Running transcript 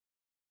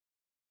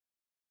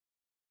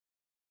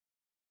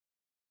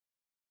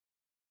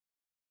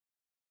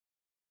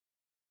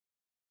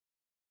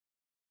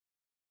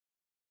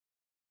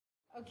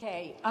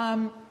Okay,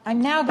 I'm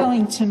now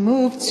going to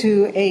move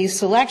to a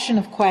selection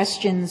of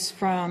questions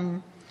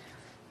from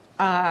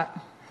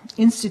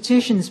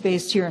institutions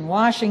based here in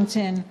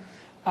Washington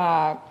who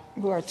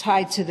are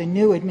tied to the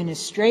new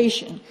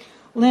administration.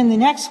 Lynn, the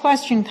next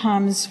question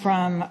comes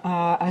from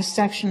a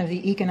section of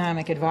the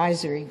Economic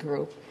Advisory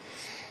Group.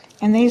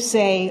 And they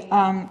say,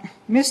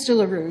 Mr.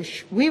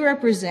 LaRouche, we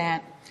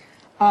represent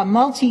a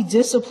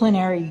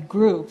multidisciplinary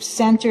group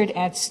centered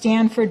at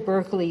Stanford,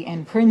 Berkeley,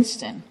 and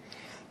Princeton,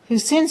 who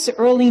since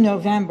early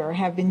November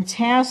have been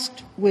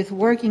tasked with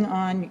working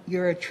on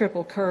your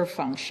triple curve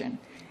function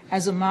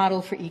as a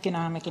model for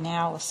economic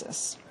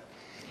analysis.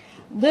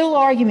 Little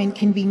argument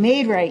can be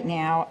made right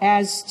now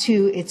as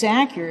to its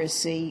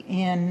accuracy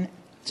in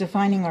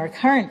defining our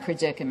current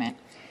predicament.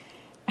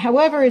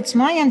 However, it's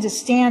my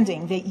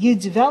understanding that you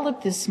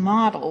developed this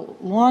model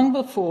long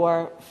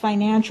before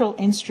financial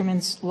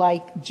instruments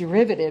like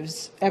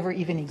derivatives ever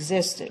even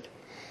existed.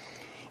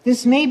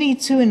 This may be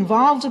too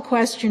involved a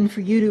question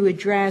for you to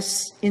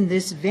address in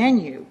this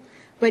venue,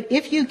 but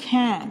if you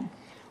can,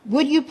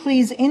 would you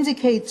please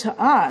indicate to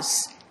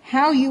us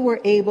how you were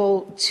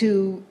able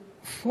to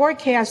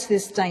forecast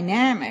this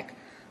dynamic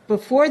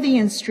before the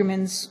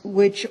instruments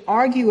which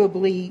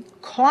arguably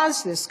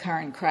caused this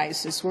current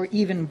crisis were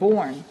even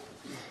born?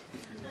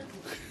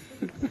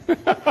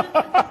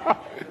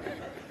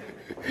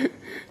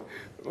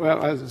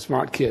 Well, I was a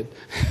smart kid.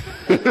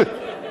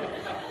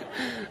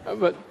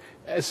 But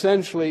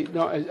essentially,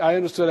 no, I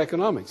understood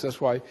economics. That's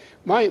why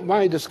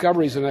my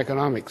discoveries in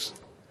economics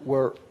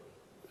were,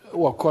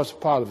 well, of course,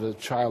 part of a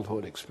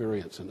childhood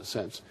experience in a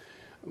sense.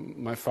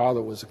 My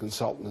father was a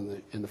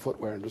consultant in the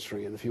footwear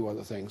industry and a few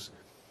other things,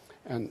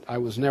 and I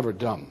was never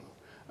dumb.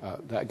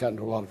 I got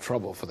into a lot of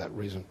trouble for that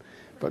reason.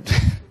 But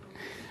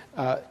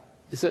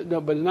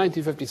but in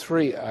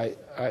 1953, I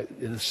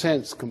in a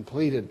sense,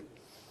 completed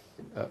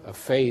a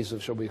phase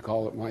of, shall we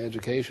call it, my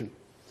education.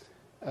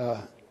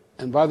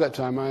 And by that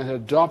time, I had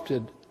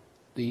adopted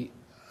I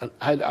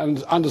had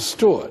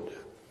understood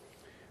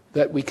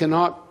that we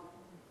cannot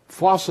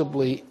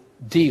possibly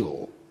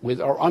deal with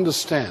or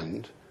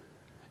understand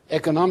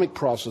economic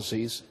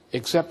processes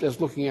except as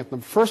looking at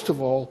them, first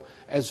of all,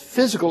 as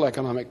physical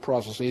economic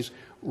processes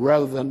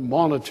rather than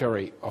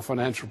monetary or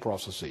financial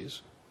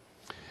processes.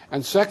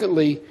 And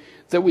secondly,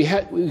 that we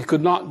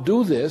could not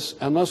do this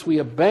unless we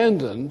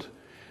abandoned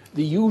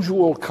the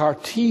usual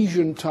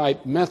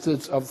Cartesian-type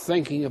methods of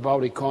thinking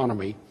about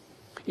economy,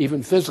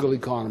 even physical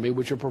economy,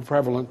 which are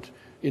prevalent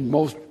in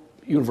most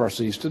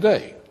universities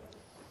today.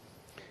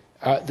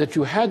 That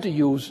you had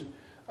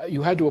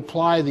to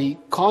apply the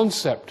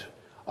concept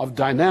of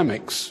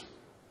dynamics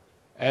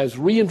as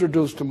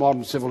reintroduced to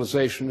modern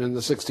civilization in the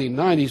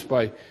 1690s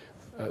by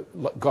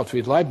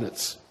Gottfried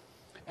Leibniz,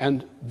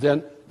 and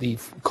then the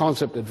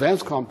concept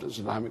advanced complex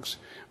dynamics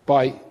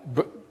by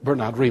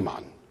Bernard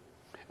Riemann.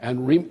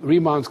 And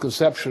Riemann's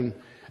conception,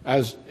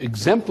 as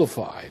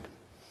exemplified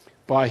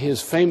by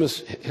his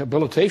famous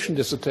habilitation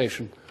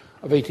dissertation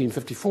of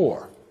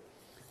 1854,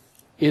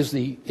 is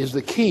the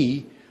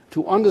key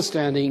to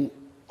understanding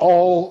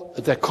all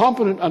the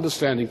competent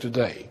understanding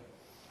today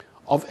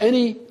of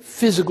any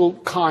physical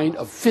kind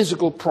of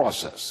physical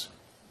process.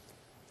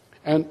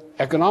 And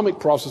economic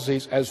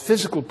processes as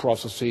physical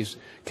processes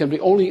can be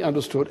only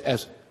understood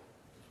as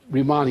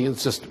Riemannian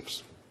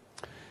systems.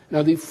 Now,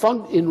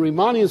 in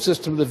Riemannian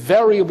system, the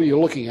variable you're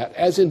looking at,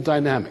 as in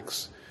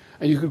dynamics,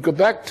 and you could go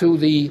back to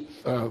the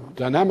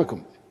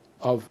Dynamicum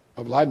of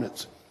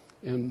Leibniz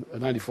in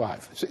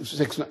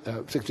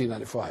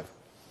 1695,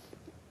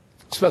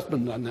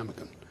 Specimen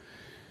Dynamicum,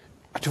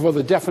 for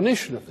the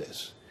definition of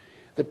this.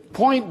 The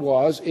point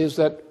is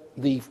that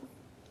the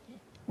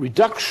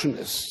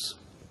reductionists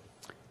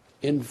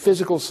in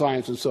physical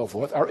science and so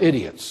forth are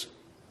idiots,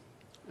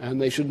 and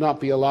they should not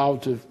be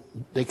allowed to.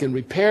 They can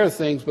repair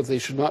things, but they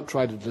should not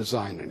try to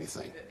design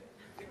anything.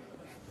 I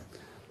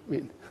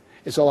mean,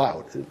 it's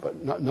allowed,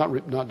 but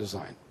not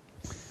design.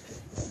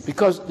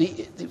 Because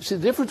the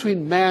difference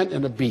between man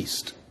and a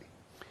beast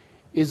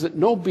is that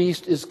no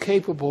beast is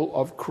capable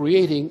of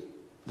creating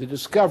the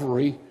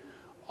discovery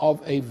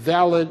of a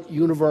valid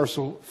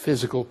universal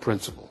physical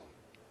principle.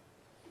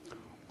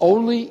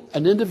 Only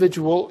an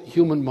individual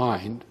human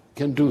mind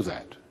can do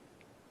that.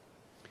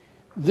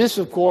 This,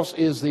 of course,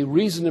 is the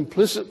reason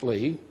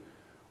implicitly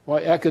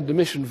why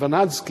academician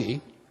Vernadsky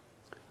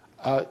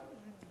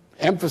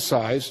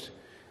emphasized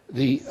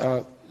the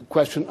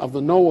question of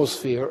the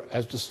noosphere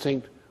as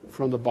distinct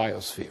from the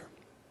biosphere.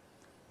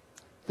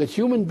 That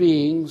human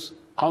beings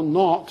are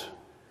not,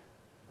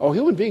 or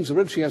human beings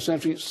originally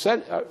essentially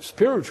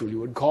spiritual,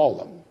 you would call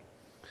them,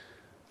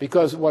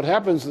 because what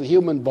happens in the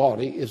human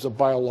body is a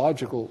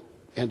biological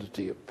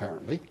entity,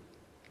 apparently,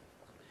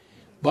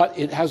 but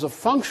it has a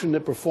function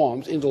it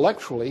performs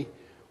intellectually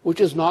which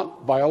is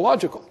not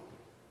biological.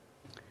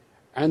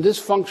 And this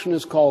function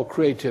is called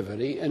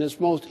creativity, and it's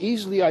most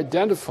easily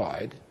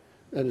identified,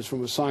 that is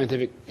from a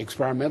scientific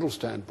experimental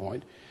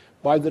standpoint,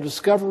 by the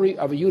discovery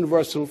of a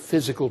universal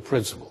physical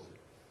principle.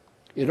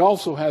 It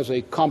also has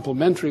a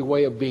complementary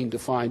way of being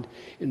defined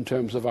in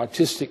terms of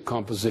artistic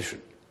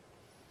composition.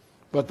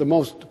 but the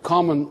most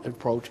common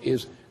approach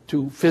is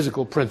to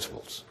physical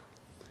principles.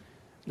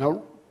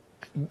 Now,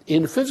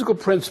 in physical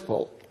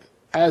principle,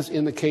 as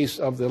in the case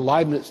of the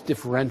Leibniz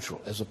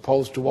differential, as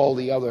opposed to all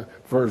the other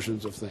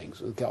versions of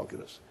things in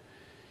calculus,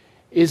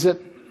 is that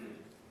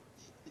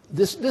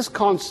this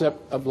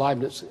concept of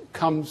Leibniz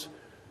comes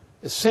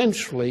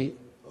essentially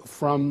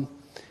from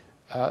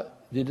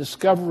the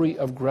discovery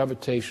of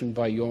gravitation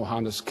by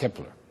Johannes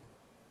Kepler.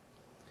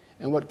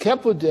 And what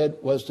Kepler did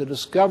was to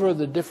discover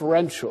the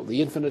differential,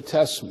 the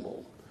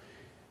infinitesimal,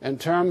 in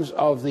terms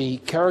of the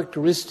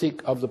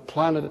characteristic of the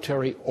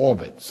planetary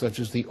orbit, such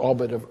as the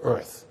orbit of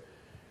Earth.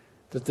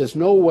 That there's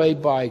no way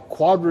by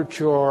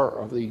quadrature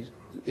of the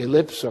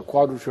ellipse or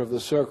quadrature of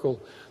the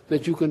circle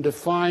that you can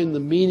define the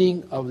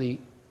meaning of the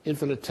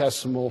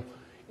infinitesimal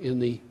in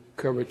the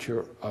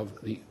curvature of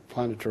the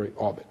planetary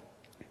orbit.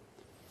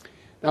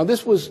 Now,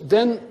 this was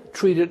then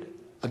treated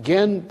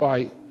again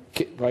by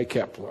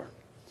Kepler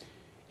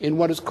in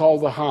what is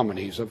called the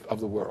harmonies of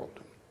the world.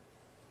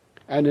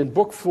 And in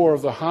Book 4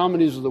 of the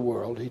Harmonies of the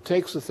World, he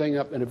takes the thing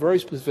up in a very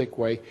specific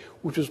way,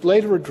 which was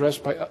later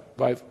addressed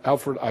by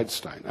Albert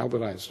Einstein.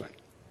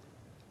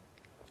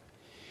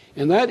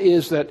 And that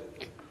is that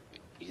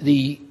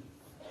the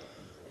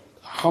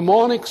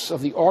harmonics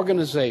of the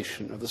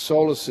organization of the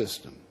solar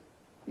system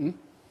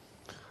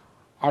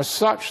are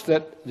such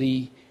that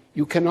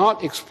you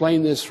cannot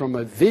explain this from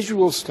a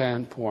visual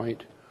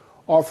standpoint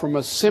or from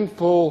a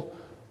simple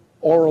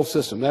oral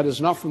system. That is,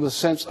 not from the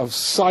sense of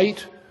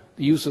sight,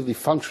 the use of the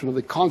function of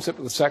the concept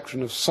of the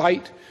section of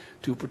sight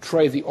to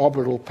portray the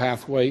orbital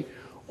pathway,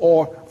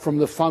 or from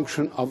the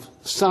function of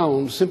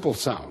sound, simple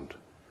sound,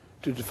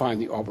 to define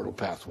the orbital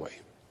pathway.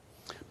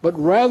 But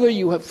rather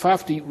you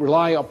have to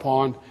rely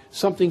upon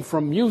something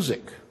from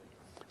music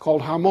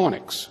called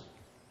harmonics.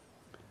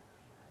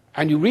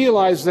 And you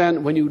realize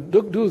then, when you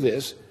do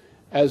this,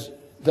 as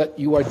that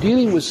you are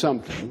dealing with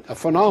something, a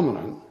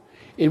phenomenon,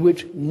 in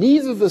which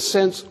neither the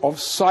sense of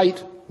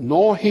sight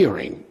nor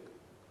hearing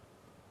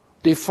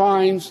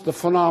defines the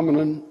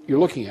phenomenon you're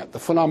looking at, the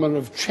phenomenon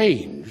of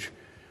change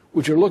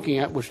which you're looking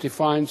at, which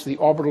defines the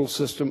orbital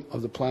system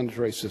of the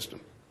planetary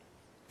system.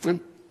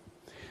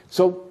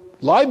 So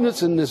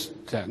Leibniz, in this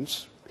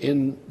sense,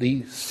 in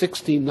the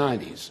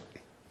 1690s,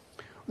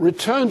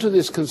 returned to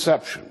this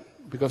conception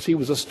because he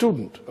was a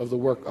student of the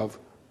work of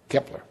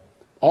Kepler.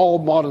 All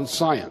modern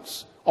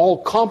science,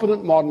 all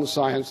competent modern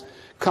science,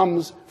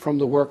 comes from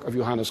the work of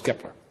Johannes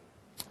Kepler,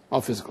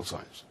 of physical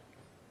science.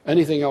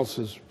 Anything else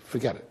is,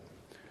 forget it.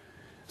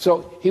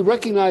 So he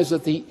recognized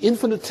that the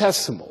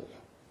infinitesimal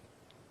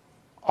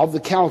of the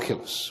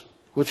calculus,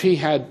 which he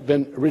had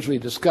been originally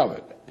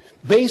discovered,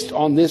 based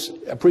on this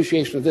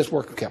appreciation of this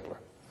work of Kepler,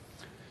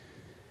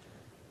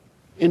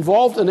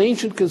 involved an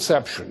ancient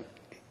conception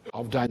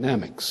of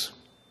dynamics.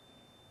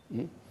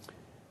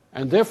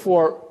 And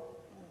therefore,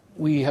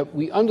 we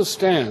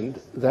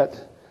understand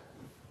that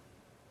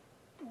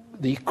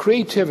the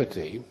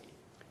creativity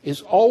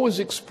is always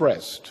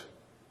expressed,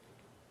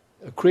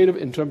 creative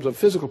in terms of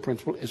physical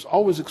principle is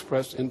always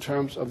expressed in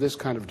terms of this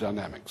kind of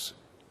dynamics,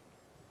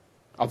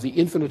 of the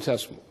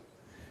infinitesimal,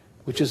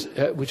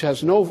 which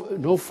has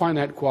no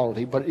finite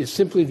quality, but is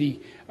simply the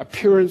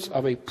appearance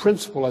of a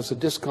principle as a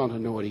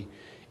discontinuity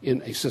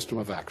in a system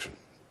of action.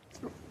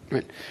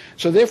 Right.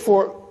 So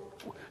therefore,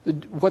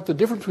 what the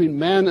difference between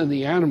man and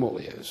the animal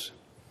is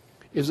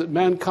that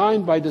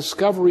mankind, by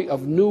discovery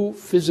of new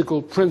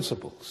physical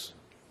principles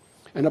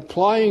and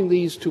applying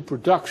these to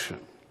production,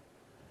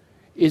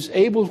 is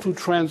able to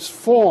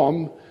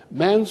transform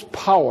man's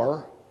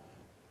power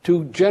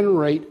to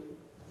generate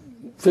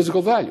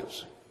physical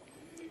values,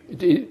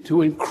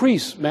 to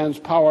increase man's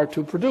power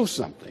to produce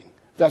something,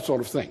 that sort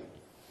of thing.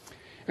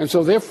 And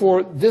so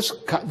therefore, this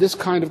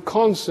kind of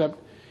concept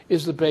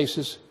is the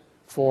basis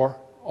for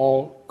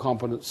all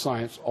competent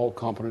science, all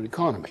competent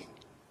economy.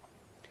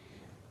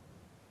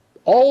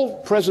 All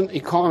present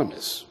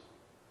economists,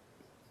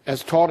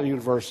 as taught in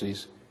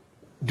universities,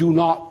 do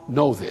not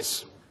know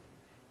this.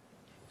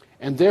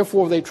 And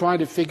therefore they try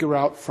to figure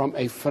out from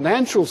a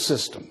financial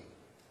system,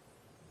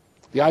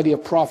 the idea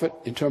of profit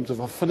in terms of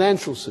a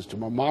financial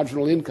system, or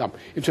marginal income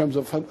in terms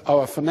of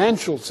a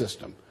financial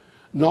system,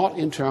 not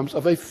in terms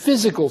of a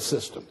physical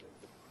system.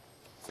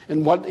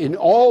 And what in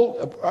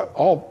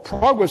all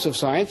progress of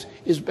science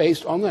is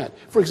based on that.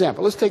 For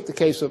example, let's take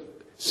the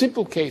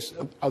simple case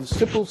of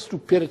simple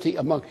stupidity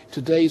among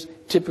today's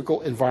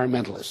typical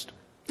environmentalist.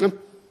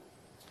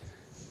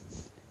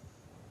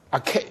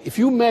 If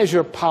you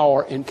measure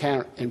power in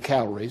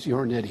calories,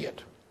 you're an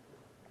idiot.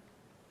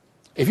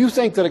 If you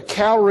think that a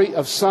calorie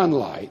of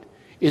sunlight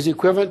is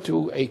equivalent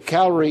to a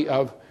calorie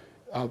of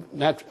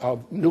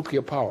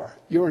nuclear power,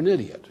 you're an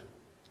idiot.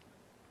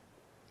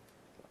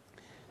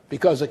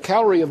 Because a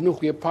calorie of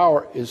nuclear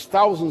power is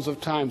thousands of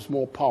times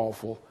more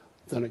powerful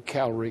than a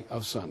calorie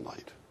of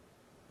sunlight.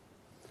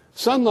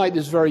 Sunlight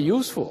is very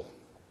useful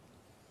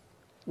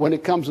when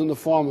it comes in the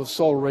form of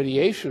solar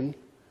radiation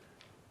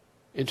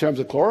in terms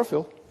of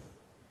chlorophyll.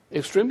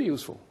 Extremely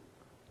useful.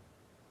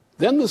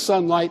 Then the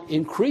sunlight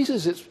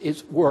increases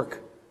its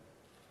work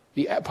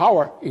The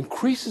power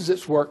increases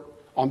its work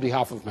on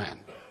behalf of man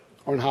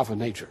or on behalf of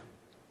nature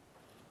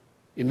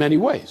in many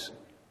ways.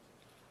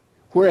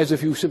 Whereas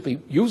if you simply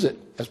use it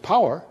as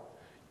power,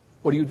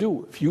 what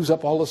do? If you use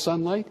up all the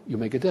sunlight, you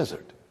make a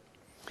desert.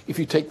 If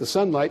you take the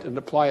sunlight and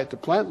apply it to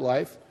plant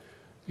life,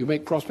 you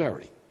make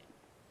prosperity.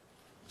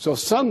 So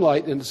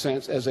sunlight, in a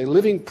sense, as a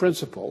living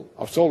principle,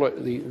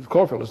 the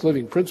chlorophyll as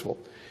living principle,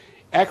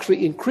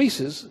 actually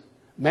increases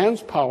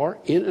man's power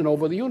in and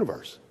over the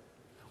universe.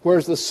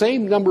 Whereas the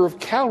same number of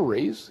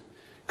calories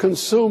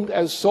consumed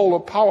as solar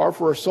power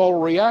for a solar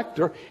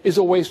reactor is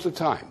a waste of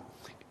time.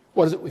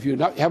 What is it? If you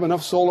have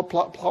enough solar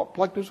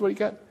collectors, what do you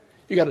get?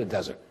 You got a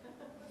desert.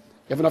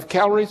 You have enough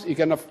calories, you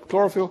get enough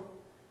chlorophyll,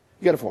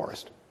 you get a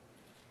forest.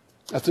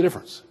 That's the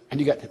difference. And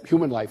you get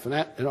human life and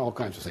that and all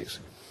kinds of things.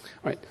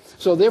 Right.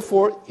 So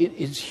therefore, it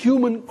is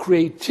human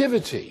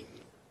creativity,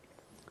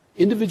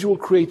 individual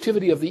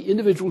creativity of the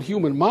individual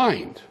human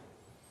mind,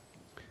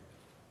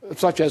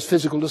 such as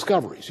physical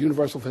discoveries,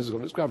 universal physical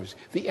discoveries.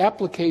 The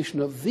application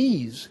of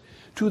these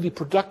to the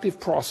productive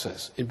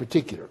process in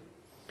particular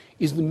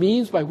is the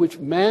means by which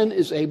man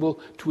is able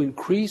to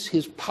increase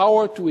his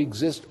power to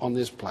exist on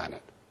this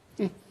planet.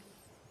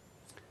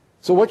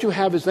 So what you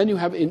have is then you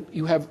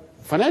have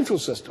financial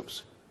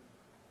systems.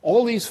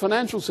 All these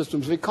financial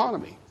systems of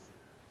economy,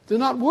 they're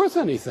not worth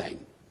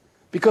anything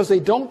because they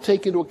don't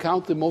take into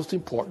account the most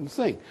important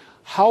thing,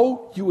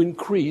 how you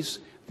increase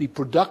the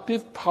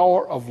productive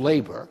power of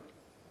labor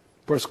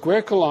per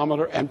square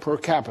kilometer and per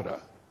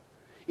capita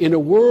in a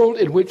world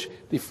in which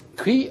the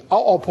key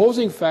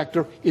opposing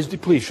factor is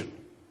depletion.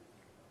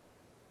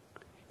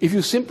 If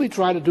you simply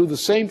try to do the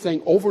same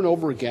thing over and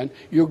over again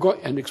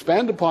and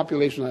expand the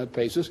population on that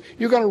basis,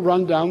 you're going to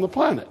run down the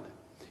planet.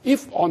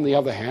 If, on the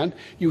other hand,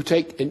 you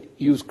take and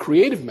use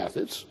creative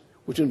methods,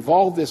 which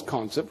involve this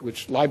concept,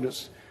 which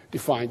Leibniz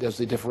defined as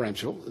the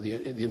differential, the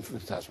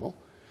infinitesimal,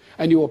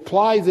 and you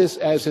apply this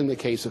as in the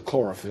case of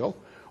chlorophyll,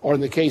 or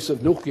in the case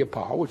of nuclear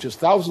power, which is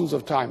thousands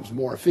of times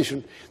more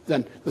efficient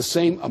than the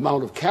same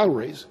amount of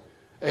calories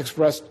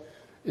expressed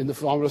in the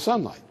form of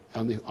sunlight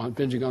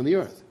impinging on the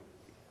Earth.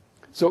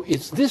 So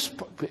it's this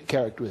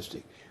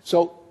characteristic.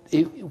 So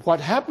what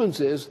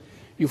happens is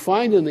you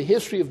find in the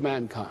history of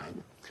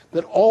mankind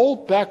that all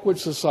backward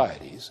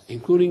societies,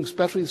 including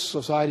especially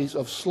societies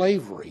of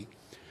slavery,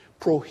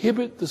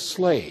 prohibit the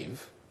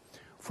slave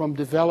from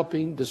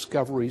developing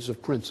discoveries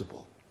of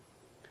principle.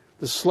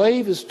 The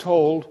slave is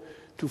told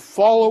to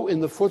follow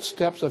in the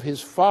footsteps of his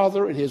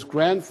father and his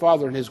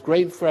grandfather and his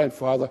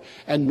great-grandfather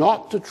and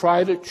not to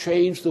try to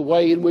change the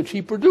way in which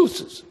he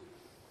produces.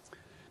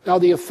 Now,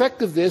 the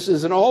effect of this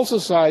is in all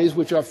societies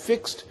which are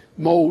fixed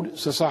mode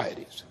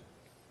societies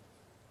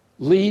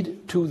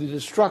lead to the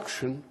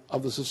destruction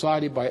of the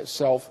society by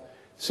itself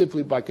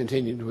simply by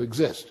continuing to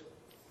exist.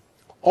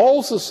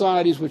 All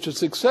societies which are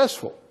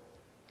successful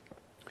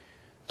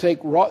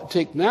take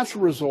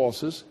natural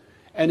resources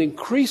and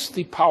increase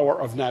the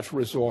power of natural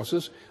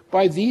resources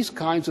by these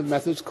kinds of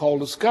methods called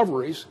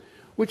discoveries,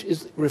 which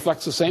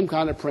reflects the same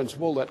kind of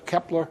principle that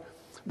Kepler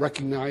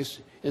recognized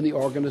in the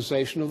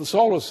organization of the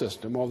solar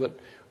system, or that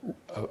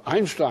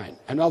Einstein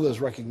and others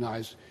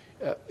recognized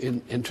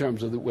in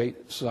terms of the way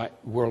the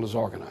world is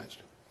organized.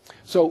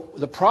 So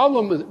the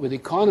problem with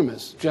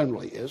economists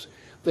generally is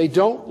they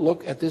don't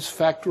look at this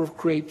factor of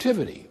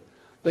creativity.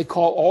 They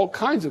call all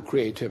kinds of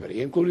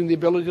creativity, including the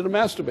ability to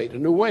masturbate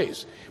in new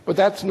ways. But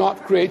that's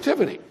not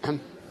creativity.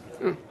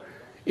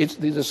 It's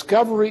the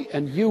discovery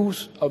and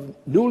use of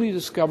newly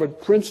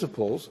discovered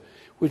principles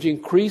which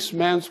increase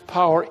man's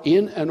power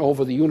in and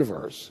over the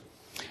universe,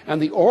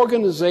 and the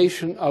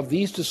organization of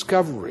these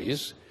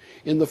discoveries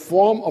in the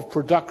form of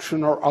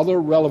production or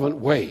other relevant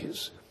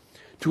ways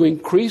to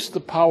increase the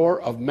power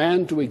of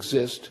man to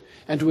exist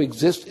and to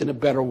exist in a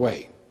better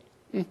way.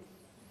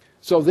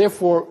 So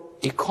therefore,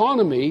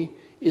 economy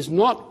is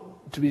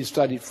not to be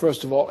studied,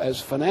 first of all, as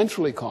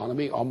financial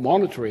economy or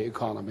monetary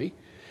economy,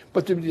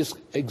 but to be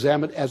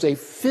examined as a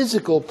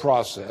physical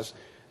process,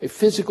 a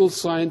physical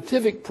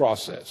scientific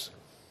process,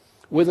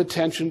 with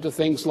attention to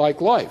things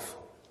like life,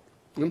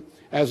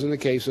 as in the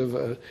case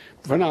of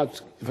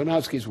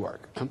Vernadsky's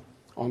work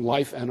on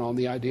life and on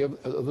the idea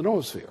of the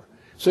noosphere.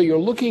 So you're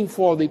looking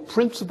for the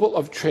principle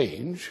of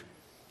change,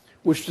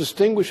 which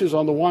distinguishes,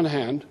 on the one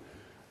hand,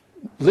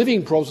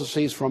 living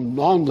processes from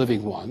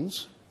non-living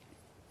ones,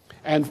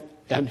 and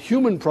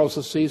human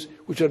processes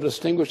which are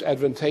distinguished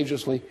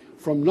advantageously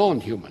from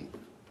non-human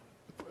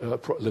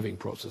living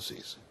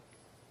processes.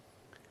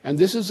 And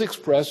this is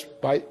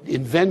expressed by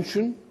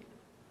invention,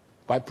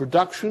 by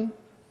production,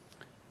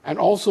 and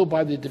also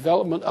by the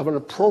development of an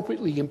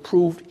appropriately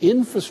improved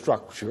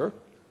infrastructure,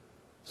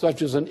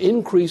 such as an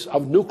increase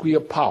of nuclear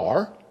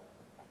power.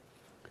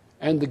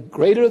 And the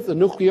greater the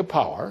nuclear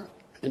power,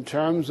 in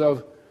terms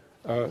of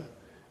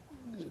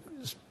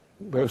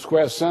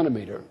square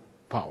centimeter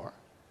power,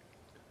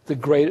 the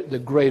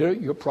greater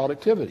your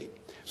productivity.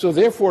 So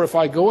therefore, if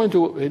I go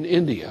in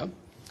India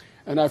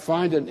and I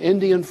find an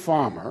Indian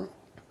farmer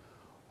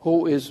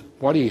who is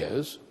what he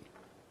is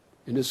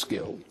in his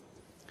skill,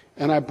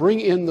 and I bring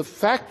in the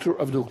factor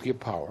of nuclear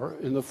power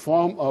in the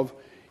form of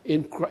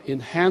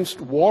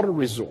enhanced water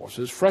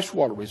resources,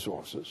 freshwater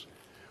resources,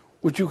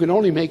 which you can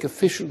only make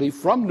efficiently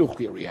from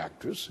nuclear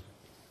reactors,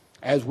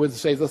 as with,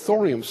 say, the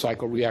thorium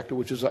cycle reactor,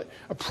 which is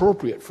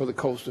appropriate for the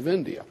coast of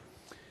India,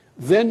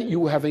 then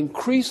you have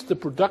increased the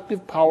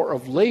productive power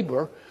of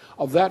labor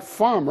of that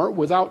farmer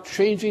without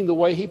changing the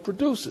way he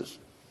produces,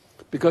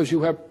 because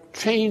you have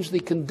changed the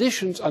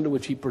conditions under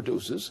which he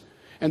produces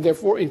and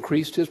therefore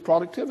increased his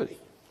productivity.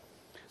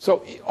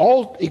 So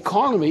all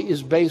economy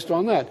is based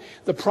on that.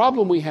 The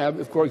problem we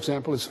have, for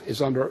example,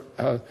 is under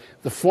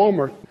the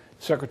former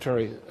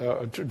secretary,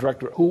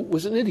 director, who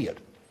was an idiot.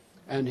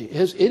 And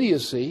his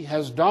idiocy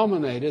has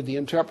dominated the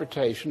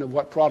interpretation of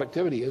what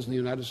productivity is in the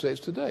United States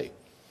today.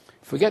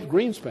 Forget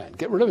Greenspan.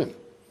 Get rid of him.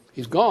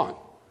 He's gone.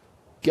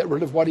 Get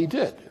rid of what he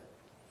did.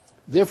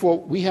 Therefore,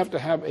 we have to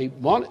have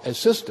a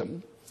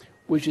system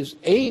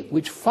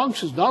which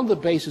functions not on the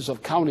basis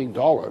of counting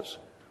dollars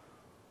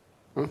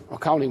or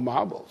counting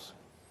marbles,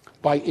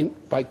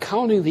 by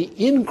counting the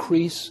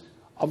increase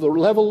of the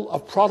level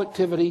of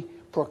productivity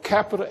per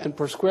capita and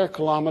per square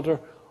kilometer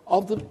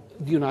of the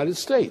United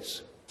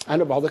States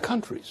and of other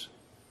countries.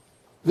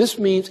 This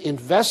means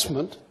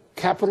investment,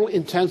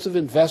 capital-intensive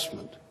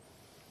investment,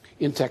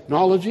 in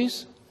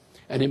technologies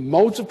and in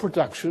modes of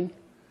production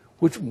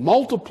which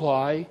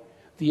multiply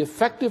the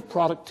effective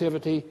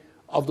productivity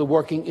of the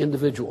working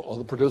individual or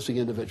the producing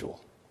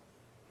individual.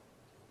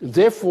 And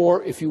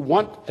therefore, if you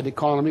want an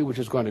economy which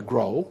is going to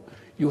grow,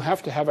 you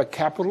have to have a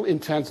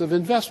capital-intensive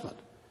investment,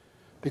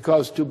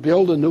 because to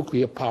build a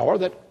nuclear power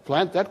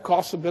plant that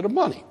costs a bit of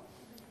money.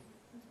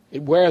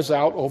 It wears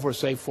out over,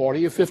 say,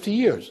 40 or 50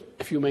 years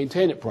if you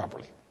maintain it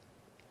properly.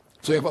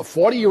 So you have a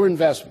 40-year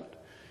investment.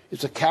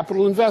 It's a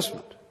capital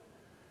investment.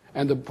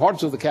 And the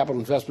importance of the capital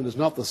investment is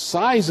not the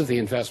size of the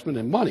investment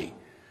in money.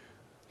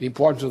 The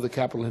importance of the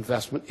capital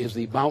investment is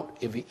the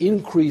amount of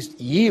increased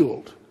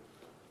yield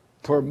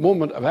per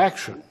moment of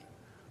action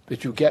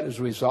that you get as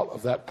a result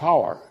of that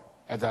power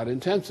at that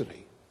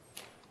intensity.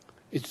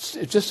 It's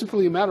just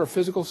simply a matter of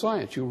physical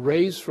science. You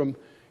raise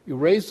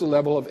the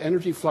level of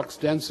energy flux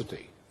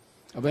density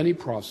of any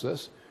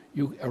process,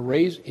 you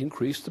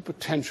increase the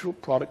potential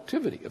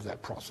productivity of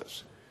that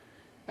process.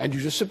 And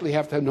you just simply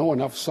have to know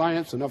enough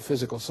science, enough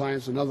physical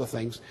science and other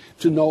things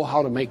to know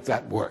how to make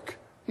that work.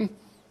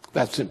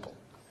 That's simple.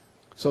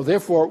 So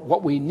therefore,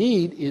 what we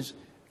need is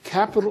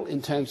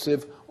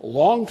capital-intensive,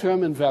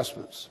 long-term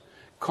investments,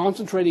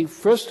 concentrating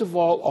first of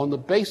all on the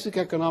basic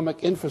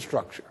economic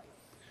infrastructure.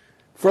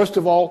 First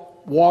of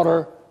all,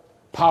 water,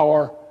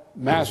 power,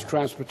 mass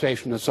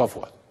transportation, and so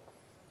forth.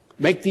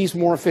 Make these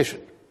more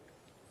efficient.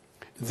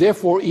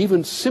 Therefore,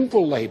 even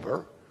simple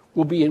labor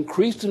will be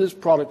increased in its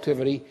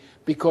productivity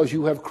because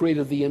you have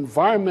created the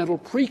environmental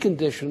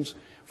preconditions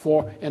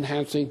for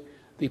enhancing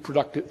the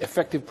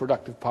effective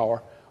productive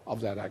power of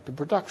that act of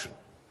production.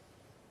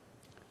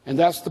 And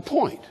that's the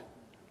point.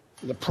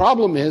 The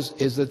problem is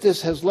that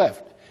this has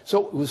left.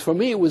 So for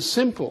me, it was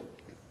simple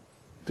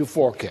to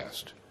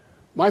forecast.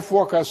 My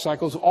forecast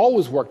cycles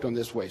always worked on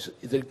this way.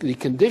 The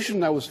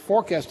condition I was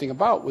forecasting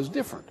about was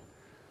different.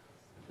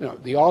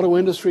 The auto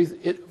industry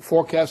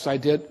forecasts I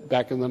did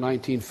back in the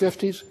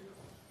 1950s,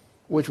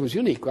 which was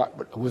unique,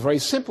 but it was very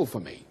simple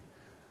for me.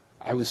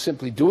 I was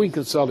simply doing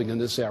consulting in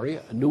this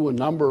area. I knew a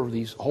number of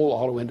these whole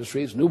auto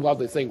industries, knew how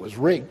the thing was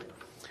rigged.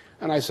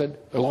 And I said,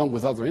 along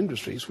with other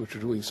industries which are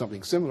doing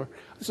something similar,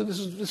 I said, this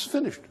is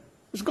finished.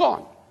 It's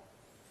gone.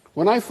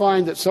 When I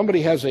find that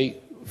somebody has a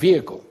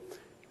vehicle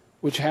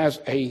which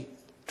has a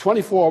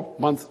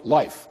 24-month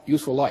life,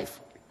 useful life,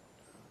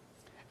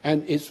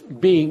 and is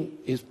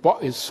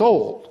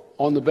sold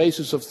on the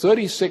basis of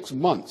 36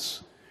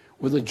 months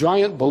with a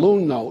giant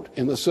balloon note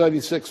in the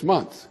 36th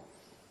month,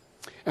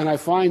 and I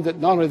find that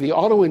not only the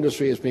auto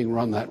industry is being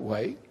run that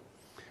way,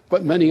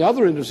 but many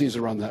other industries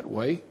are run that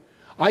way,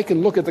 I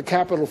can look at the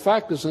capital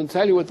factors and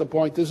tell you at the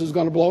point this is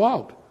going to blow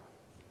out.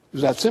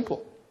 It's that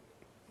simple.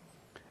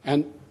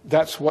 And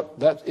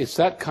it's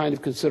that kind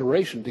of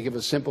consideration, to give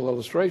a simple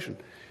illustration,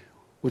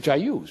 which I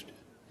used.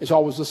 It's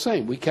always the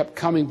same. We kept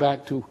coming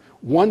back to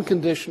one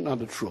condition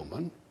under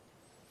Truman.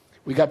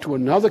 We got to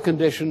another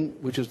condition,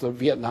 which is the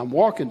Vietnam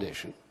War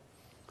condition,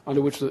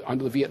 under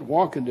the Vietnam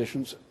War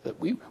conditions, that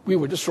we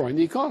were destroying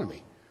the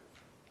economy.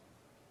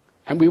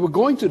 And we were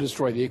going to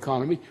destroy the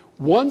economy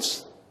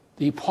once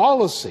the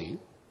policy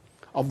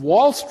of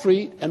Wall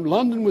Street and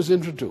London was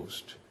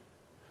introduced,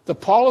 the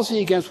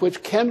policy against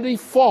which Kennedy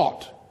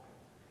fought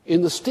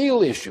in the steel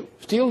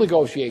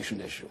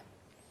negotiation issue.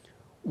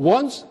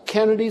 Once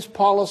Kennedy's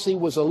policy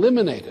was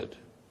eliminated,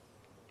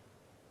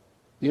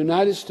 the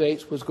United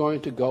States was going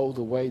to go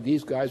the way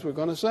these guys were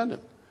going to send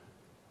him.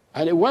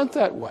 And it went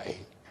that way.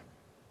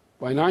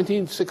 By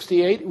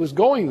 1968, it was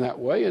going that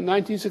way. In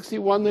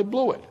 1961, they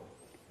blew it.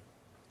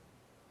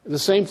 The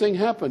same thing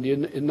happened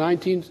in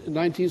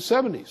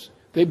 1970s.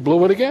 They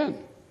blew it again.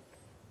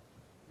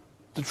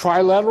 The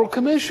Trilateral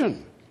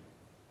Commission.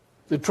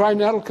 The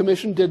Trilateral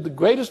Commission did the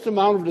greatest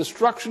amount of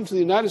destruction to the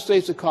United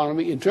States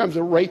economy in terms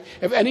of rate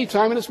of any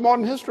time in its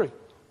modern history.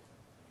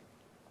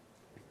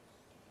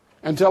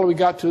 until we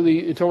got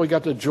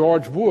to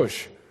George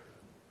Bush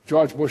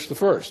the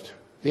First,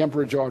 the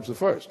Emperor George the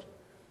First.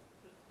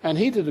 And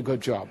he did a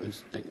good job.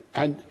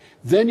 And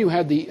then you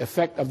had the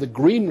effect of the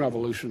Green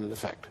Revolution in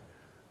effect,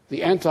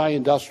 the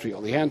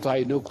anti-industrial, the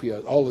anti-nuclear,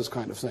 all this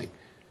kind of thing.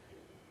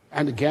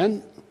 And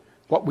again,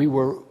 what we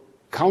were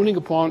counting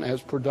upon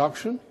as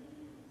production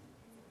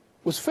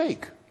was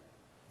fake.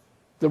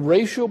 The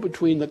ratio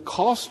between the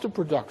cost of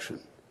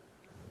production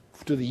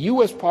to the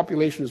U.S.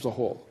 population as a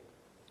whole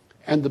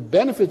and the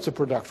benefits of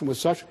production was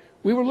such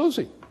we were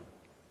losing.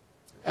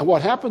 And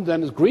what happened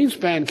then is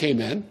Greenspan came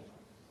in,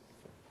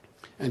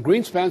 and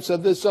Greenspan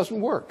said this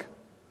doesn't work.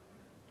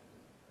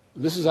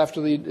 This is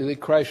after the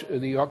crash,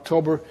 the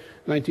October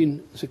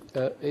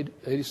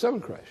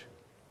 1987 crash.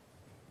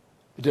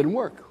 It didn't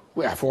work.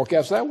 I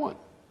forecast that one.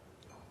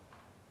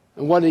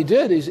 And what he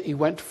did is he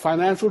went to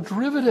financial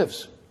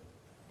derivatives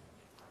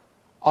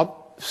of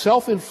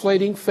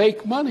self-inflating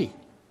fake money.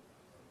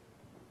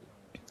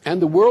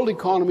 And the world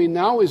economy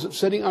now is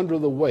sitting under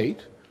the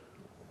weight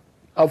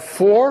of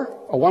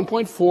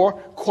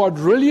 $1.4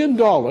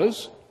 quadrillion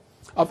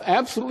of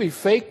absolutely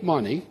fake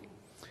money,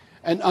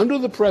 and under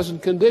the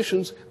present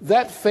conditions,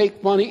 that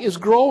fake money is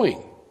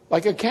growing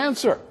like a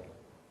cancer,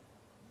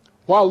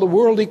 while the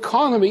world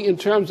economy in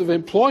terms of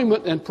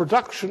employment and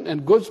production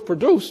and goods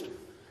produced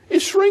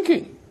is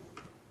shrinking.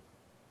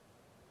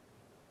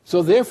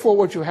 So therefore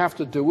what you have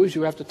to do is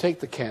you have to take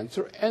the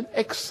cancer and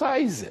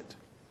excise it.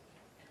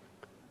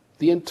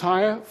 The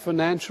entire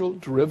financial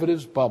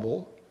derivatives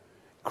bubble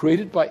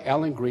created by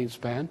Alan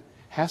Greenspan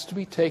has to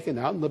be taken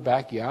out in the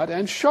backyard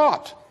and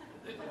shot.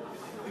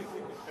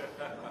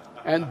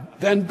 And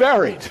then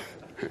buried.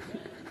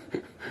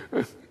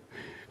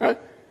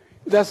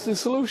 That's the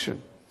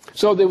solution.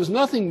 So there was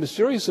nothing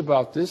mysterious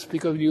about this,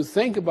 because when you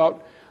think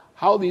about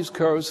how these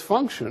curves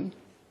function,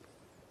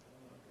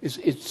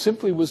 it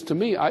simply was, to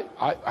me, I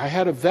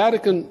had a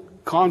Vatican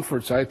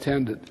conference I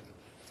attended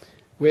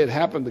where it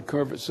happened, the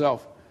curve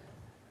itself,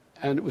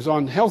 and it was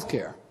on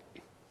healthcare.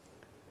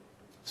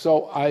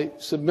 So I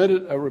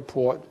submitted a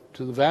report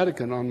to the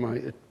Vatican on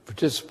my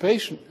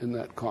participation in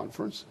that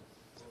conference.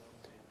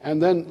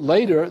 And then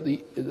later,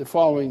 the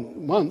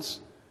following months,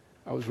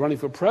 I was running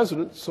for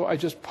president, so I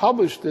just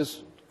published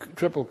this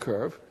triple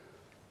curve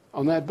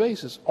on that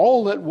basis.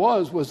 All that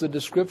was the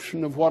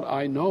description of what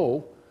I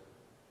know,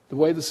 the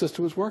way the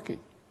system is working,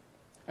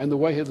 and the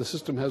way the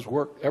system has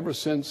worked ever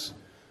since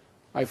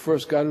I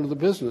first got into the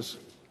business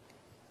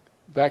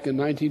back in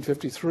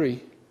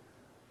 1953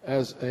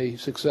 as a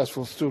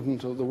successful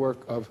student of the work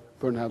of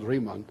Bernhard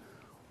Riemann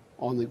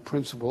on the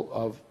principle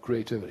of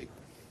creativity.